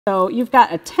So you've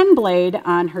got a 10 blade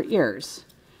on her ears,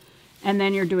 and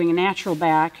then you're doing a natural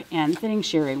back and thinning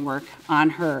shearing work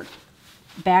on her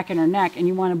back and her neck, and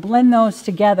you want to blend those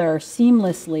together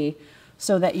seamlessly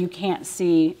so that you can't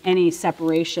see any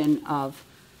separation of,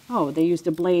 oh, they used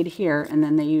a blade here and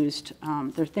then they used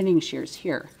their thinning shears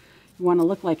here. You want to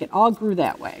look like it all grew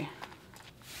that way.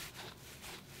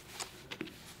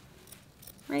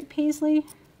 Right, Paisley?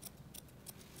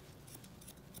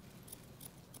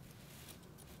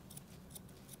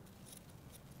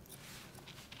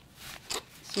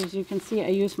 So as you can see, I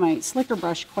use my slicker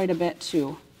brush quite a bit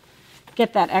to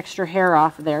get that extra hair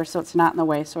off of there so it's not in the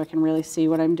way, so I can really see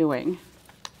what I'm doing.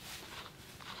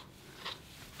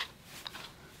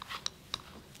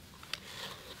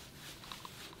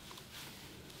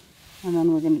 And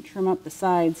then we're going to trim up the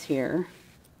sides here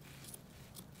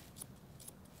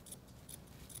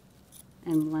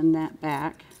and blend that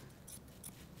back.